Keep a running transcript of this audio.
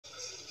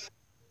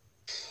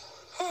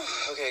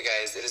Okay,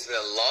 guys, it has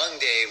been a long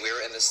day. We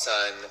were in the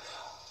sun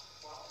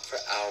for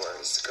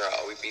hours, girl.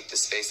 We beat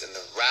this face in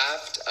the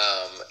raft.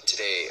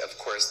 Today, of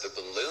course, the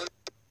balloon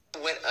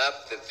went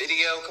up. The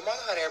video. Come on,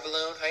 hot air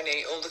balloon. Hi,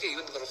 Nate. Oh, look at you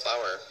with the little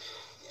flower.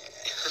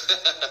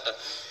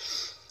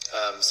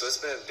 So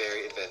it's been a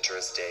very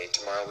adventurous day.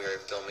 Tomorrow we are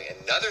filming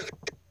another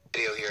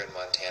video here in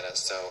Montana.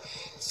 So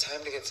it's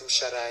time to get some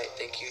shut-eye.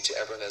 Thank you to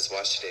everyone that's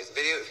watched today's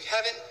video. If you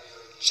haven't,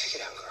 check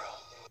it out, girl.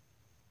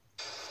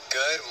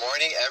 Good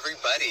morning,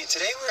 everybody.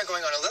 Today we're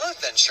going on a little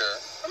adventure.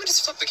 I'm going to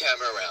just flip the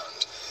camera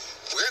around.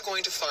 We're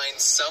going to find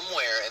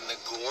somewhere in the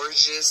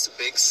gorgeous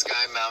Big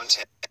Sky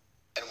Mountain,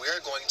 and we're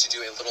going to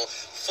do a little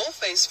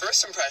full-face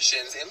first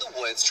impressions in the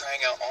woods,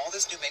 trying out all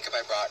this new makeup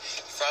I brought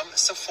from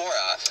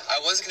Sephora. I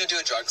was going to do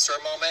a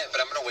drugstore moment, but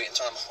I'm going to wait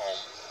until I'm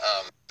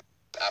home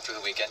after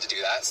the weekend to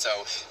do that. So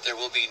there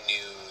will be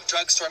new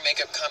drugstore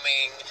makeup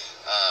coming.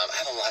 I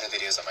have a lot of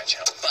videos on my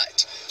channel,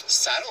 but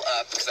saddle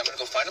up because I'm going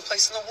to go find a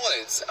place in the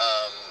woods.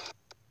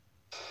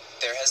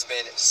 There has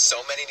been so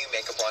many new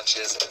makeup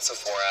launches in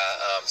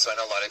Sephora, so I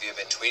know a lot of you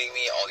have been tweeting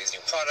me all these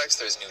new products.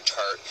 There's new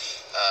Tarte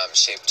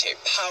Shape Tape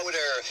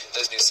Powder,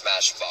 there's new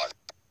Smash Fog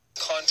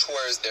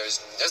contours,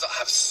 I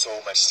have so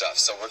much stuff,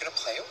 so we're going to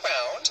play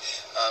around.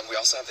 We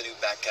also have the new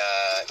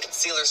Becca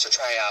concealers to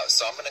try out,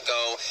 so I'm going to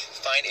go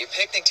find a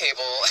picnic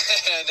table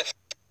and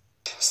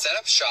set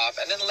up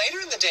shop, and then later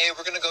in the day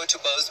we're going to go to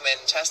Bozeman,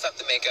 test out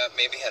the makeup,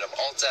 maybe head up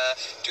Alta,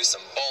 do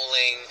some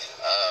bowling,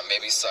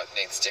 maybe suck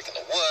Nate's dick in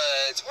the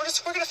woods. We're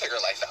going to figure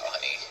life out,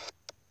 honey.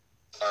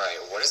 Alright,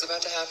 what is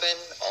about to happen?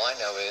 All I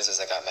know is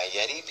I got my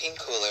Yeti pink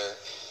cooler,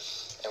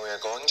 and we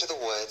are going to the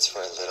woods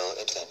for a little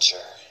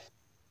adventure.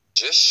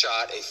 Just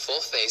shot a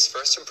full face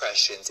first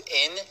impressions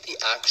in the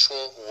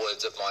actual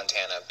woods of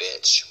Montana,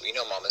 bitch. We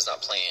know mama's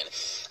not playing.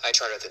 I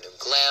tried out the new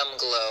Glam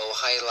Glow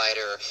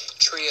highlighter,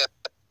 Trio,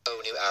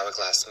 new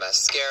Hourglass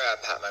mascara,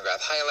 Pat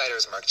McGrath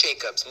highlighters, Marc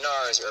Jacobs,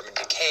 NARS, Urban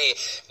Decay,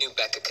 new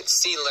Becca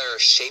concealer,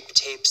 Shape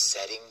Tape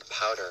setting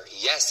powder.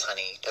 Yes,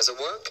 honey. Does it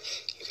work?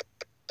 You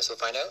guys will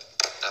find out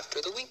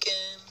after the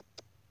weekend.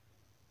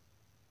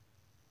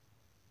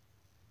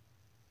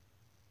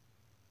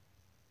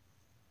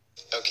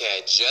 Okay,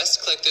 I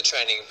just clicked the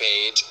trending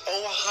page.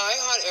 Oh, hi,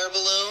 hot air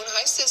balloon.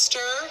 Hi, sister.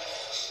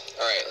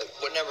 All right,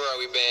 what number are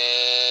we,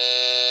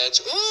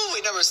 bitch? Ooh,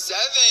 wait, number 7.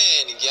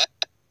 Yes.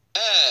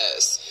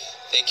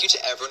 Thank you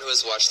to everyone who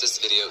has watched this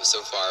video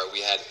so far.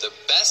 We had the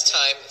best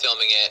time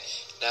filming it.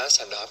 Now it's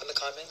time to hop in the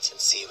comments and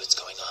see what's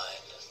going on.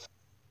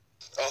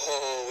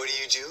 Oh, what are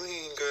you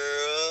doing,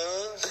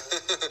 girl?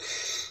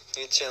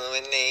 You chilling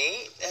with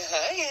Nate?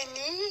 Hi,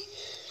 honey.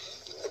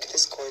 Look at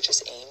this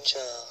gorgeous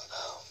angel.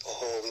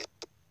 Oh, we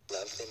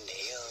love the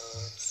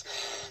nails.